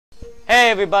Hey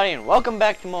everybody, and welcome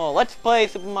back to more Let's Play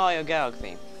Super Mario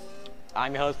Galaxy.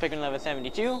 I'm your host,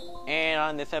 Pickman1172, and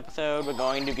on this episode we're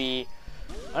going to be,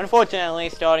 unfortunately,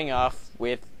 starting off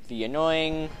with the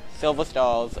annoying silver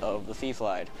stars of the sea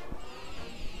slide.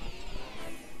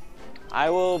 I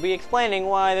will be explaining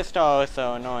why the star is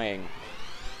so annoying.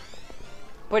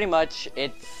 Pretty much,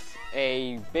 it's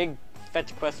a big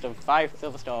fetch quest of 5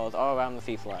 silver stars all around the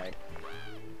sea slide.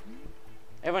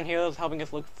 Everyone here is helping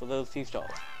us look for those sea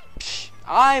stars.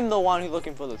 I'm the one who's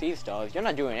looking for the sea stars. You're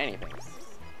not doing anything.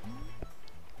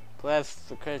 Plus,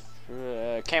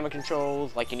 camera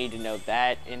controls, like you need to know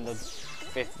that in the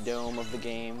 5th dome of the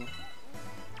game.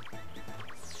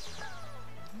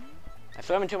 I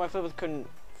swam until my flippers couldn't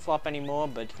flop anymore,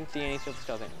 but didn't see any silver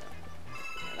stars anywhere.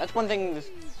 That's one thing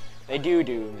they do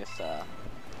in this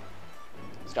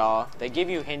star. They give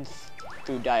you hints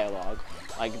through dialogue.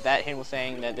 Like that hint was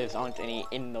saying that there's aren't any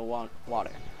in the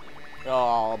water. They're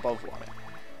all above water.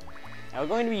 Now we're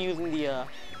going to be using the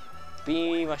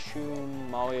Bee Mushroom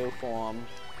Mario form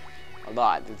a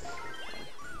lot.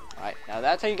 Alright, now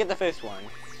that's how you get the first one.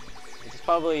 This is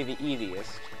probably the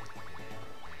easiest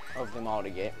of them all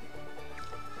to get.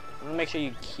 I'm going to make sure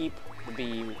you keep the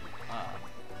Bee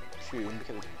Mushroom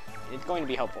because it's going to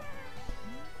be helpful.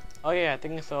 Oh yeah, I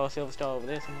think I saw a silver star over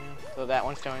there somewhere. So that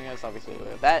one's showing us obviously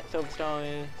where that silver star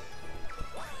is.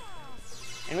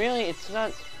 And really,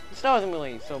 the star isn't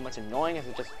really so much annoying as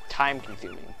it's just time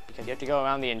consuming. Because you have to go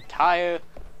around the entire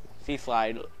sea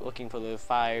slide looking for the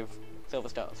 5 silver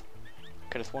stars.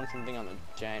 Could have sworn something on the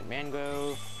giant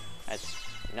mangrove. That's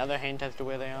another hint as to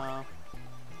where they are.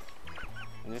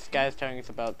 And this guy's telling us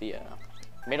about the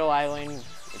middle island,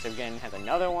 which again has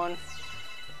another one.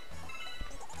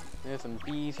 There's some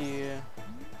bees here.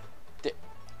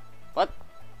 What?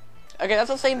 Okay, that's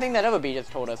the same thing that other bee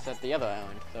just told us at the other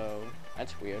island, so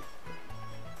that's weird.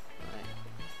 Alright.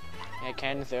 Yeah,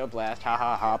 Ken, Zero Blast, ha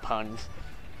ha ha, puns.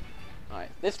 Alright,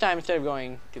 this time instead of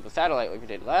going to the satellite like we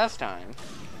did last time,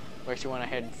 we actually want to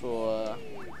head for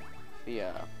the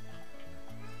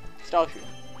star shoot.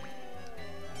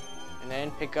 And then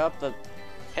pick up the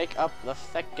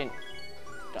second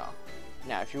star.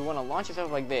 Now, if you want to launch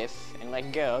yourself like this and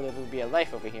let go, there will be a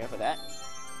life over here for that.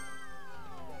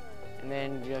 And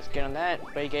then just get on that,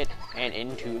 break it, and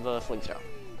into the sling star.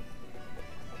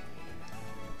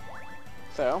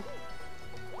 So,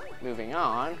 moving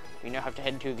on, we now have to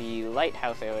head to the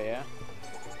lighthouse area,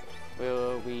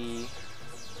 where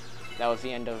that was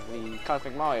the end of the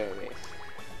Cosmic Mario race.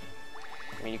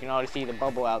 I mean, you can already see the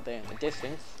bubble out there in the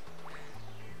distance.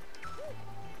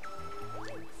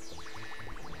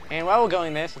 And while we're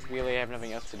going there, since we really have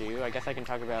nothing else to do, I guess I can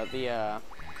talk about the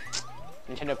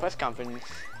Nintendo press conference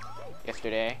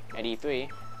yesterday at E3.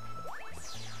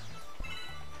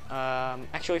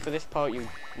 Actually, for this part, you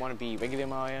want to be regular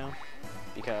Mario,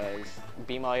 because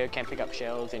B Mario can't pick up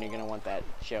shells, and you're going to want that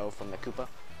shell from the Koopa.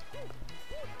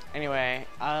 Anyway,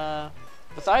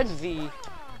 besides the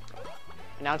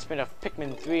announcement of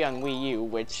Pikmin 3 on Wii U,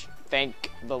 which,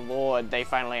 thank the Lord, they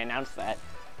finally announced that.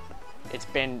 It's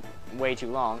been way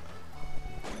too long.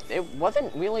 It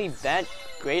wasn't really that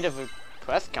great of a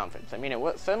press conference. I mean,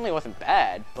 it certainly wasn't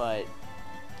bad, but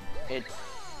it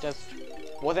just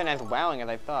wasn't as wowing as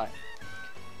I thought.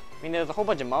 I mean, there's a whole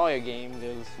bunch of Mario games.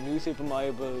 There's New Super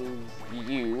Mario Bros.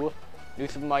 U, New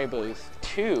Super Mario Bros.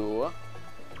 2,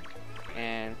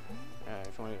 and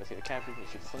if you want to go see the capture, you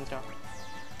should Sling Star.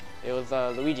 There was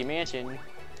Luigi Mansion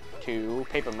 2,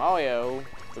 Paper Mario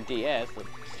for DS, the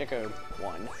sticker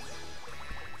one.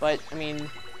 But, I mean,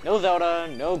 no Zelda,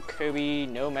 no Kirby,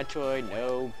 no Metroid,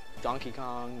 no Donkey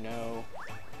Kong, no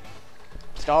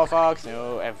Star Fox,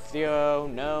 no F-Zero,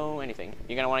 no anything.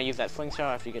 You're going to want to use that Sling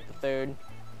Star after you get the 3rd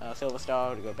Silver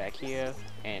Star to go back here,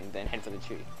 and then head for the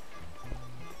tree.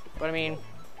 But, I mean,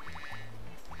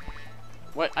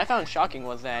 what I found shocking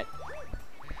was that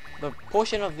the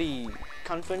portion of the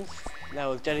conference that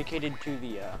was dedicated to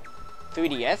the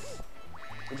 3DS,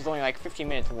 which was only like 15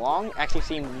 minutes long, actually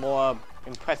seemed more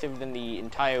impressive than the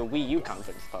entire Wii U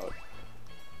conference part,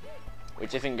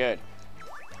 which isn't good.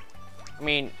 I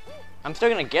mean, I'm still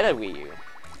gonna get a Wii U,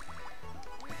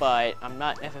 but I'm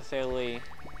not necessarily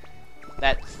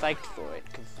that psyched for it,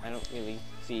 because I don't really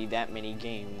see that many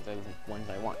games as ones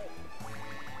I want.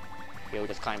 Here we'll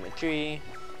just climb the tree.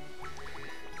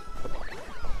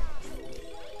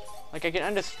 Like, I can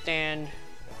understand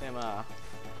them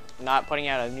not putting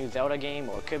out a new Zelda game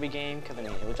or a Kirby game, because I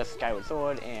mean, it was just Skyward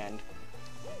Sword and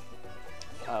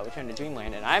Return to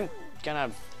Dreamland, and I'm gonna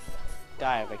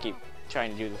die if I keep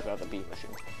trying to do this without the Bee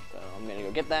Mushroom. So I'm gonna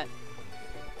go get that.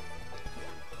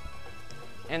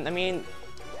 And I mean,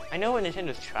 I know what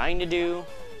Nintendo's trying to do,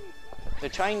 they're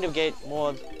trying to get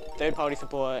more third-party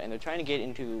support, and they're trying to get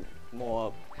into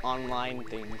more online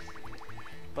things,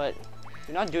 but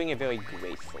they're not doing it very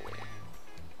gracefully.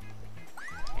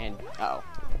 And uh oh,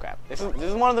 crap! This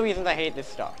is one of the reasons I hate this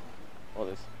star. Or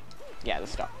this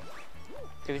star.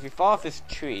 Because if you fall off this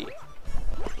tree,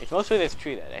 it's mostly this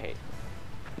tree that I hate.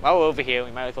 While we're over here,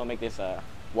 we might as well make this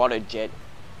water jet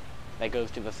that goes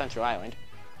to the central island.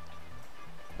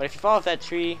 But if you fall off that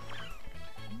tree,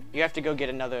 you have to go get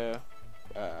another.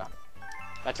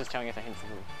 That's just telling us a hint from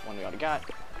the one we already got.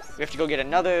 We have to go get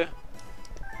another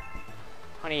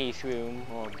honey shroom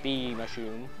or bee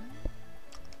mushroom.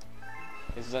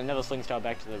 This is another sling star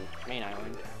back to the main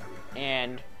island,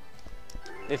 and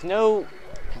there's no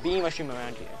bee mushroom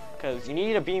around here because you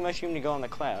need a bee mushroom to go on the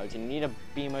clouds, and you need a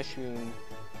bee mushroom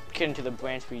to get into the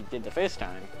branch we did the first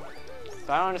time.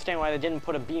 So I don't understand why they didn't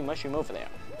put a bee mushroom over there.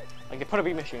 Like, they put a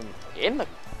bee mushroom in the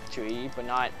tree, but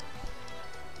not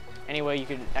anywhere you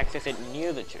could access it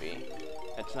near the tree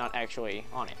that's not actually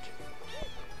on it.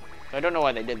 So I don't know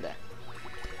why they did that.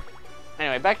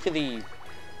 Anyway, back to the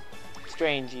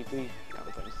strange E3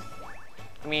 conference.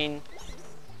 I mean,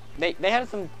 they had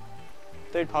some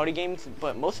third-party games,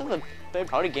 but most of the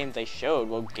third-party games they showed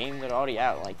were games that are already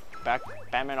out, like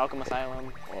Batman Arkham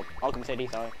Asylum, or Arkham City,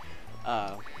 sorry,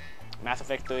 Mass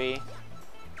Effect 3.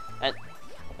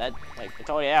 That, like, it's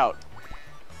already out,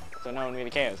 so no one really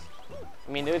cares.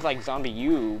 I mean, there's like Zombie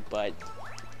U, but it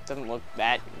doesn't look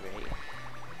that great.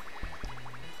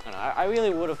 I don't know, I really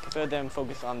would have preferred them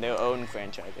focus on their own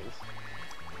franchises.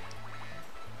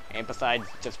 And besides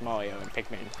just Mario and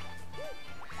Pikmin.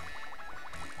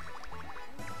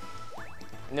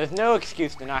 And there's no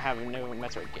excuse to not have a new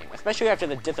Metroid game, especially after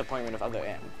the disappointment of Other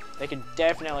M. They could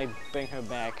definitely bring her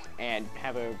back and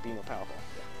have her be more powerful.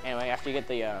 Anyway, after you get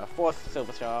the 4th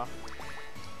Silver Star,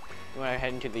 you want to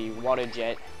head into the water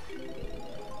jet.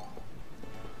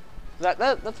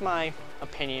 That's my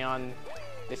opinion on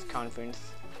this conference.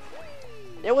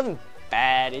 It wasn't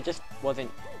bad, it just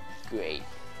wasn't great.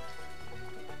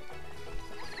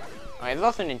 Alright, there's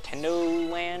also Nintendo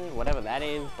Land, whatever that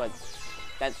is, but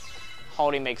that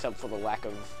hardly makes up for the lack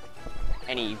of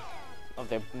any of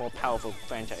their more powerful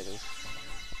franchises.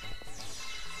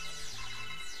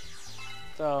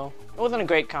 So, it wasn't a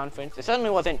great conference. It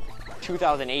certainly wasn't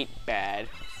 2008 bad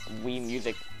Wii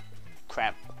Music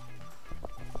crap.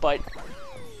 But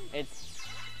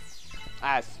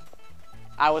I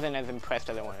wasn't as impressed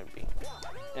as I wanted to be.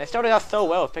 And it started out so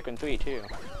well with Pikmin 3 too.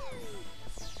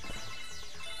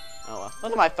 Oh well,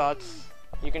 those are my thoughts.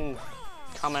 You can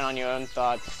comment on your own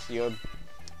thoughts, your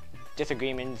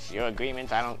disagreements, your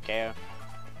agreements, I don't care.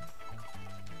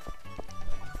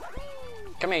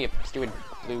 Come here, you stupid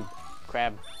blue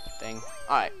crab thing.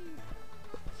 Alright.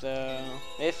 So,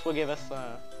 this will give us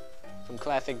some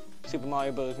classic Super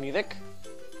Mario Bros. Music.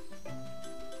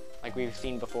 Like we've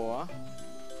seen before.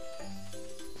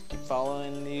 Just keep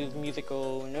following these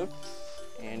musical notes,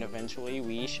 and eventually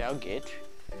we shall get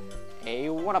a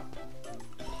 1-up.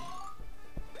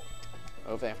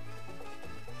 Over there.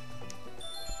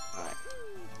 Alright.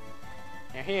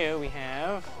 Now here we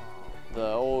have the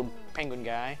old penguin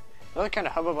guy. They're kind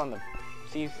of hubbub on the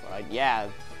seafloor. Yeah,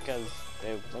 because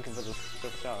they're looking for the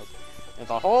silver stars. There's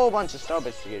a whole bunch of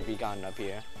starbits to be gotten up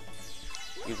here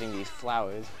using these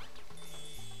flowers.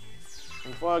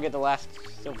 And before I get the last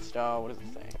silver star, what does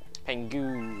it say?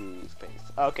 Penguru space.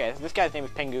 Okay, so this guy's name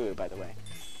is Penguru, by the way.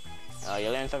 You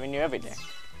learn something new every day.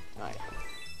 Alright.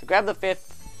 So grab the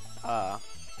 5th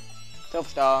silver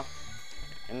star,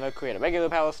 and they'll create a regular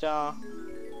power star,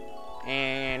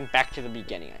 and back to the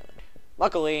beginning island.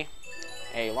 Luckily,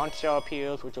 a launch star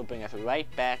appears, which will bring us right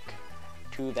back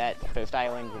to that first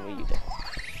island when we use it.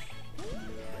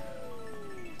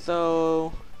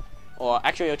 So, or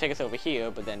actually it'll take us over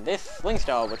here, but then this sling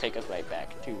star will take us right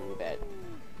back to that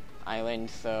island,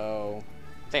 so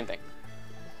same thing.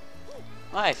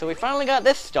 Alright, so we finally got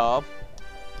this star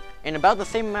in about the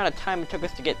same amount of time it took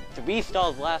us to get 3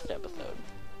 stars last episode.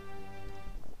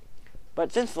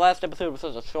 But since the last episode was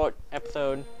such a short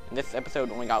episode, and this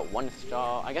episode only got 1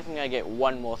 star, I guess I'm gonna get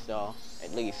 1 more star,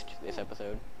 at least, this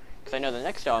episode. Because I know the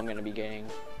next star I'm gonna be getting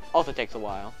also takes a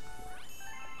while.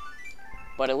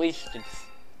 But at least it's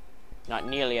not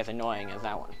nearly as annoying as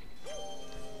that one.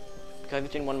 Because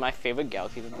it's in one of my favorite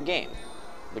galaxies of the game,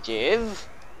 which is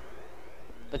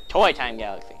the Toy Time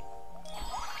Galaxy.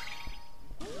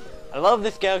 I love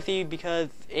this galaxy because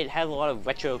it has a lot of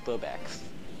retro throwbacks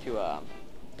to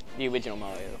the original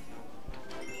Mario.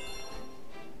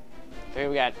 So here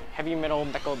we got Heavy Metal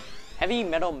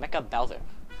Mecha-Bowser.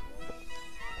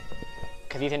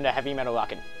 Because he's into heavy metal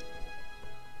rockin'.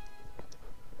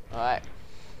 Alright.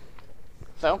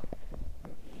 So,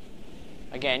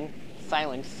 Again,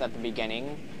 silence at the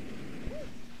beginning.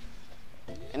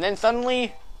 And then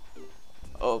suddenly,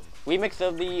 oh, remix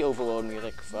of the Overlord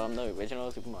music from the original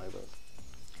Super Mario Bros.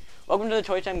 Welcome to the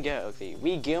Toy Time Galaxy.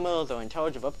 We Guillermos are in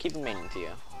charge of upkeep and maintenance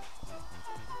here.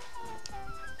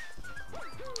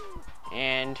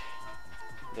 And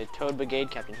the Toad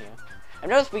Brigade captain here. I've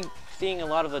noticed we're seeing a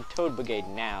lot of the Toad Brigade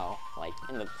now, like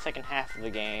in the second half of the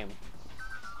game.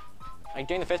 Like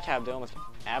during the first half, they're almost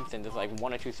absent. There's like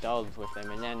 1 or 2 stalls with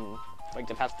them, and then like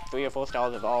the past 3 or 4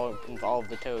 stalls have all involved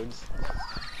the Toads.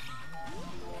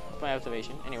 That's my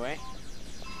observation. Anyway,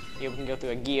 here we can go through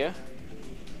a gear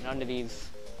and onto these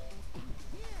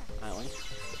islands.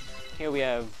 Here we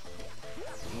have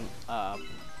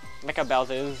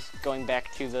Mecha-Bowsers going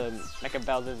back to the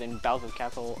Mecha-Bowsers in Bowser's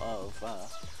Castle of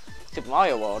Super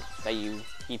Mario World that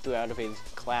he threw out of his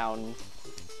clown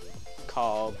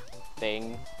car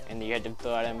thing, and you had to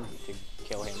throw at him to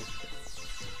kill him.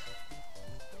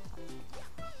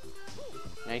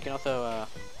 Now you can also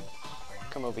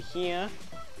come over here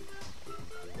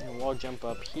and wall jump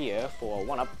up here for a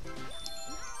 1-up.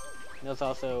 There's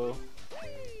also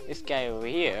this guy over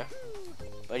here,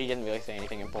 but he doesn't really say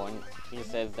anything important. He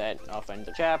just says that our friends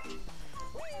are trapped.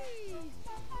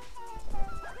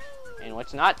 And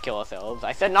let's not kill ourselves.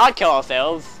 I said not kill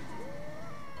ourselves!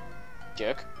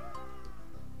 Jerk.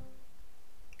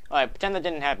 Alright, pretend that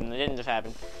didn't happen. It didn't just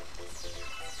happen.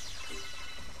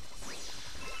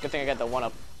 Good thing I got the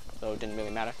 1-up, so it didn't really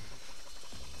matter.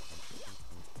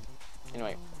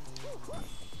 Anyway.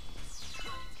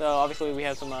 So, obviously we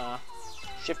have some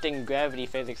shifting gravity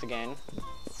physics again,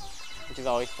 which is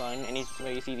always fun.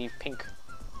 Anywhere you see these pink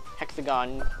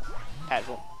hexagon pads,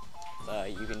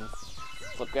 you can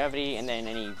flip gravity, and then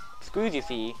any screws you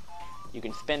see, you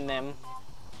can spin them,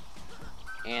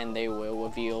 and they will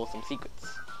reveal some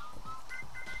secrets.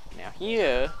 Now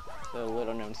here, the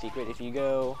little known secret, if you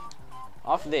go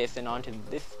off this and onto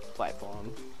this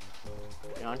platform,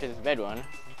 and onto this red one,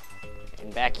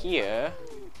 and back here,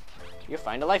 you'll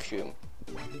find a life shroom.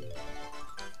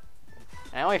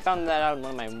 I only found that out in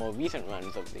one of my more recent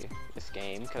runs of this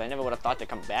game, because I never would have thought to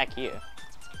come back here.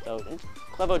 So, it's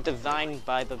clever design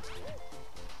by the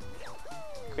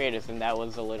creators, and that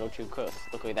was a little too close.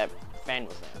 Luckily that fan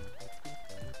was there.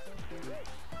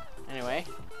 Anyway,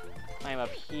 climb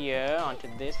up here onto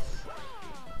this,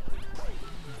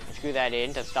 and screw that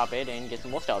in to stop it and get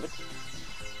some more starbits.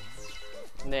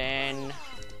 And then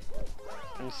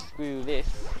unscrew this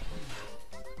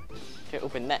to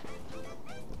open that.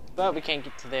 But we can't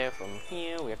get to there from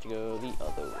here, we have to go the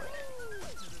other way.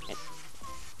 And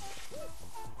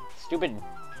stupid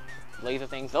laser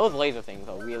things, those laser things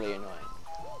are really annoying.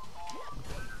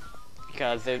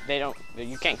 Because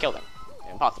you can't kill them.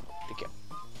 They're impossible to kill.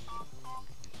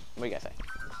 What do you guys say?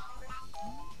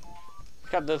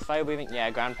 Pick up those fire breathing, yeah,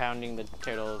 ground pounding the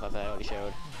turtles, as I already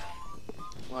showed.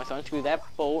 Well, so unscrew that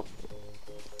bolt,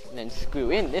 and then screw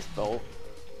in this bolt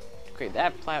to create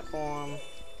that platform.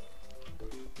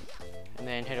 And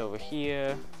then head over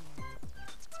here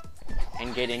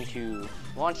and get into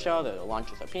launch star. The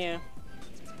launch is up here.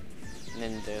 And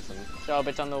then there's some star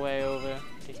bits on the way over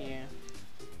to here.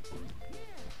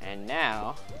 And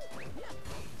now,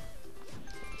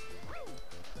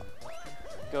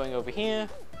 going over here,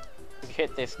 if you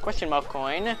hit this question mark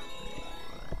coin,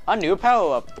 a new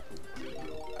power-up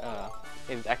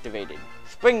is activated.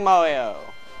 Spring Mario!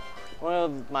 One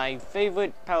of my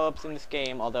favorite power-ups in this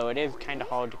game, although it is kind of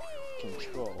hard to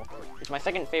control. It's my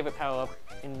second favorite power-up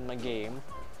in my game.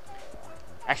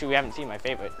 Actually, we haven't seen my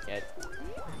favorite yet.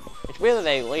 It's weird that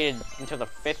they waited until the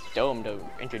 5th dome to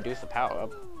introduce the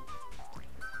power-up.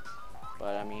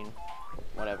 But, I mean,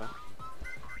 whatever.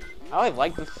 I always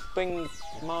like the Spring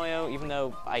Mario, even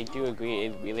though I do agree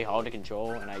it is really hard to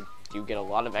control, and I do get a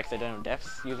lot of accidental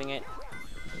deaths using it.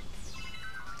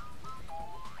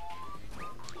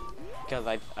 Because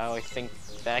I always think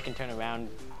that I can turn around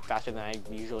faster than I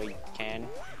usually can,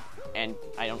 and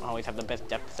I don't always have the best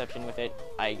depth perception with it,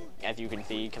 as you can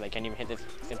see, because I can't even hit this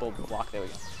simple block. There we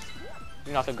go. You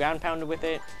can also ground pound with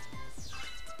it.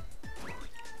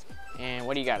 And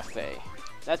what do you gotta say?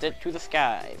 That's it, to the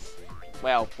skies.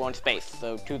 Well, we're in space,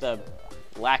 so to the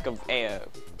lack of air.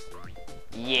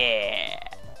 Yeah!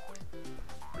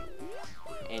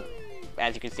 And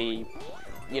as you can see,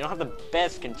 you don't have the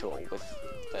best control with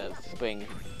the spring.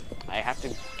 I have to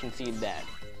concede that.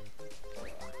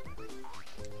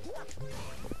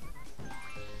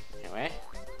 Anyway,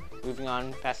 moving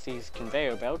on past these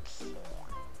conveyor belts.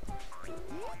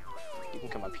 You can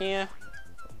come up here,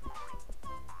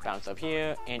 bounce up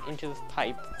here, and into this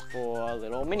pipe for a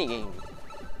little mini game.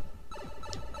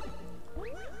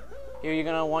 Here you're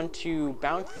gonna want to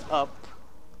bounce up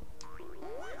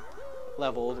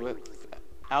levels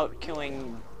without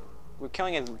killing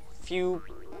as few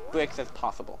bricks as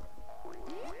possible.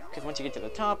 Because once you get to the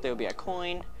top, there will be a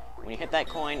coin. When you hit that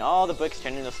coin, all the bricks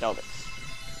turn into star bricks.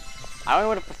 I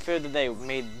would have preferred that they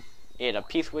made it a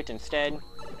P-switch instead,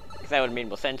 because that would have made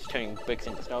more sense, turning bricks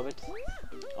into star bricks.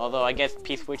 Although I guess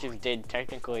P-switches did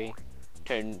technically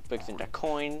turn bricks into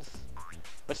coins.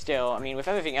 But still, I mean, with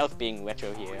everything else being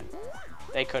retro here,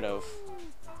 they could have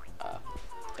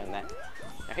done that.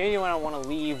 Now here you want to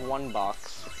leave one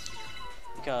box,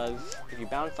 because if you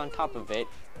bounce on top of it,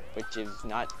 which is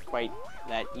not quite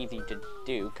that easy to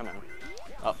do, come on.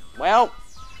 Oh, well,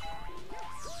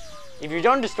 if you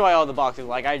don't destroy all the boxes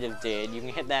like I just did, you can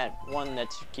hit that one that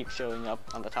keeps showing up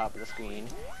on the top of the screen,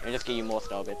 and just get you more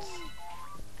star bits.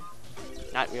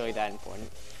 Not really that important.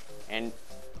 And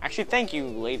actually, thank you,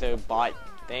 laser bot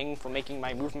thing, for making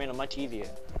my movement much easier.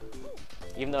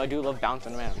 Even though I do love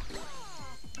bouncing around.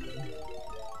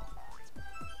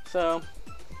 So,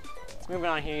 moving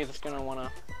on here, you're just gonna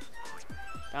wanna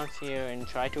bounce here and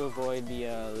try to avoid the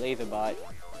laser bot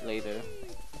laser.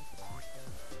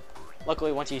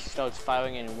 Luckily, once he starts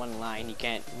firing in one line, he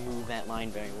can't move that line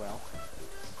very well.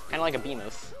 Kinda like a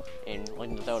Beamos in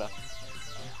Legend of Zelda.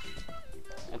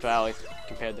 That's what I always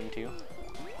compared them to.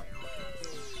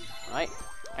 Alright,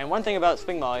 and one thing about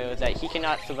Spring Mario is that he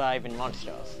cannot survive in launch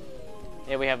stars.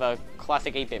 Here we have a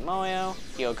classic 8-bit Mario.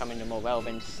 He'll come into more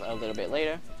relevance a little bit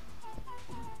later.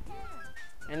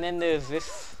 And then there's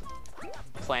this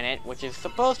planet, which is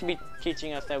supposed to be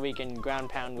teaching us that we can ground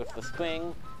pound with the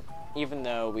spring, even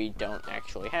though we don't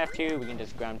actually have to. We can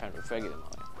just ground pound with regular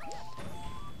Mario.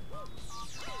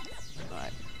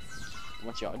 Alright,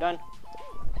 once y'all are done,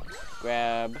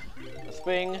 grab the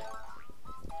spring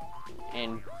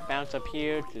and bounce up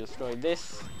here to destroy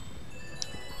this,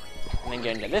 and then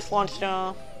get into this launch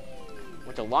star,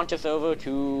 which will launch us over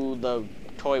to the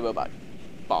toy robot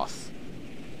boss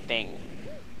thing.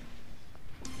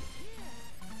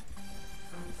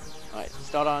 Alright,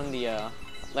 start on the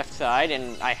left side,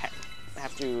 and I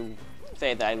have to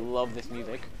say that I love this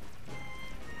music.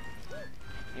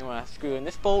 You want to screw in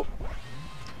this bolt,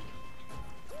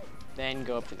 then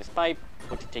go up to this pipe,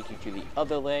 which will take you to the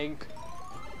other leg,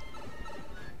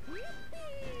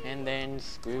 and then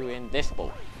screw in this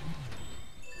bolt.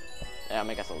 That'll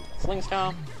make us a sling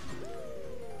star,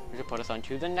 which will put us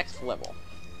onto the next level.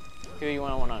 Here you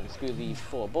want to unscrew these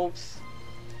 4 bolts.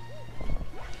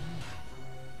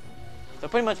 So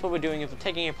pretty much what we're doing is we're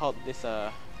taking apart this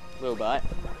robot,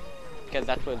 because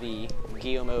that's where the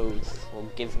Gizmos, or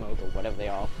Gizmos, or whatever they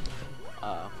are,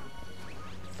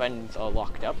 friends are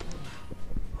locked up.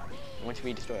 And once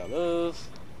we destroy all those,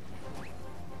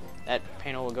 that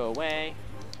panel will go away,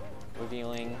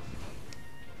 revealing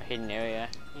a hidden area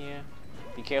here.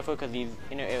 Be careful, because these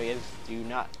inner areas do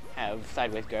not have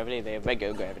sideways gravity, they have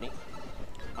regular gravity.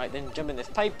 Alright, then jump in this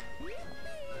pipe.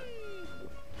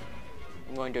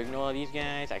 I'm going to ignore these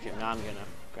guys. Actually, no, I'm gonna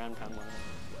ground pound one.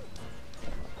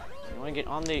 You want to get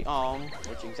on the arm,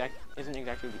 which isn't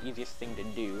exactly the easiest thing to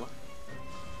do.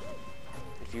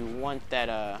 If you want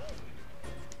that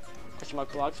question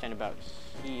mark block, stand about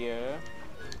here.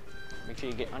 Make sure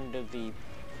you get under the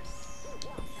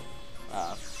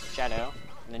shadow,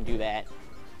 and then do that.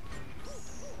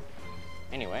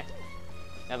 Anyway,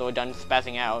 now that we're done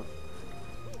spazzing out,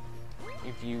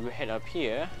 if you head up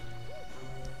here,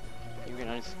 you can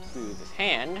unscrew this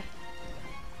hand,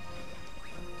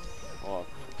 or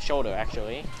shoulder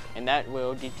actually, and that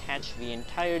will detach the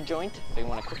entire joint. So you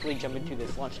want to quickly jump into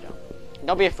this launch down.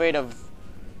 Don't be afraid of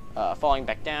falling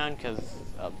back down, because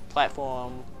a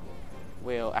platform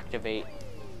will activate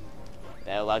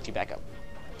that allows you back up.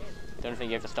 Don't think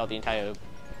you have to start the entire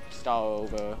star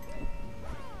over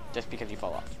just because you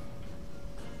fall off.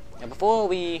 Now before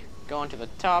we go on to the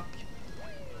top,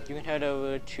 you can head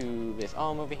over to this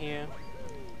arm over here,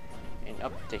 and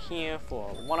up to here for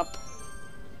a 1-up.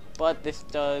 But this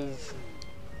does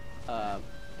not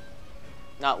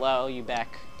allow you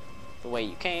back the way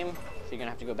you came, so you're gonna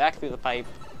have to go back through the pipe.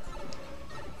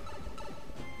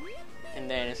 And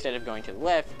then instead of going to the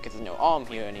left, because there's no arm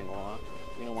here anymore,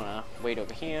 you're gonna wanna wait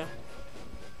over here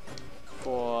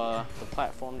for the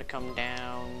platform to come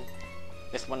down.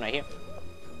 This one right here.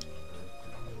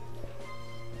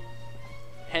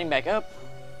 Heading back up.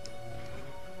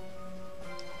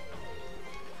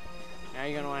 Now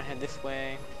you're gonna want to head this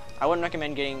way. I wouldn't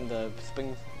recommend getting the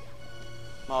Spring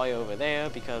Mario over there,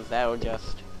 because that will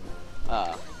just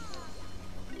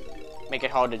make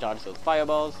it hard to dodge those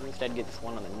fireballs. Instead, get this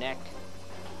one on the neck,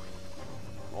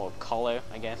 or collar,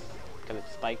 I guess, because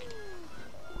it's spiked.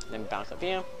 Then bounce up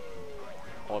here,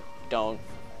 or don't.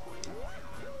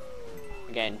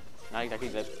 Again, not exactly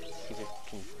the piece of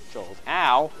controls.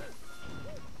 Ow!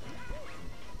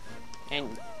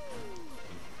 And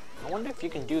I wonder if you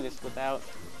can do this without...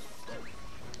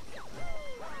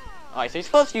 Alright, so you're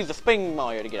supposed to use the spring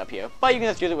Mario to get up here, but you can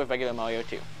just use it with regular Mario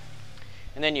too.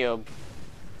 And then you'll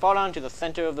fall down to the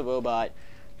center of the robot,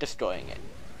 destroying it.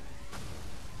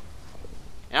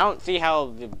 And I don't see how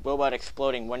the robot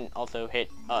exploding wouldn't also hit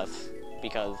us,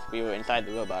 because we were inside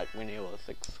the robot when it was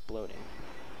exploding.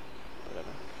 Whatever.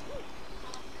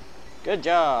 Good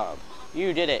job!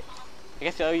 You did it! I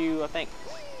guess I owe you a thanks.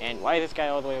 And why is this guy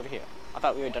all the way over here? I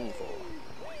thought we were done for.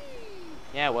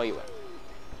 Yeah, well you were.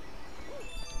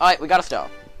 Alright, we got a star.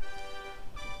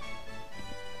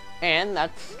 And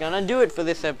that's gonna do it for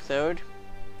this episode.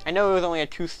 I know it was only a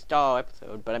 2-star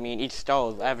episode, but I mean each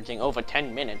star was averaging over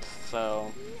 10 minutes,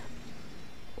 so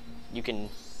you can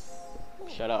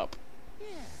shut up.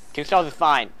 2 stars is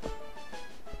fine.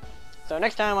 So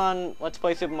next time on Let's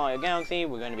Play Super Mario Galaxy,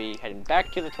 we're going to be heading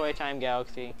back to the Toy Time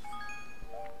Galaxy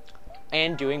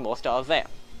and doing more stars there.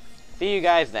 See you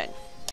guys then.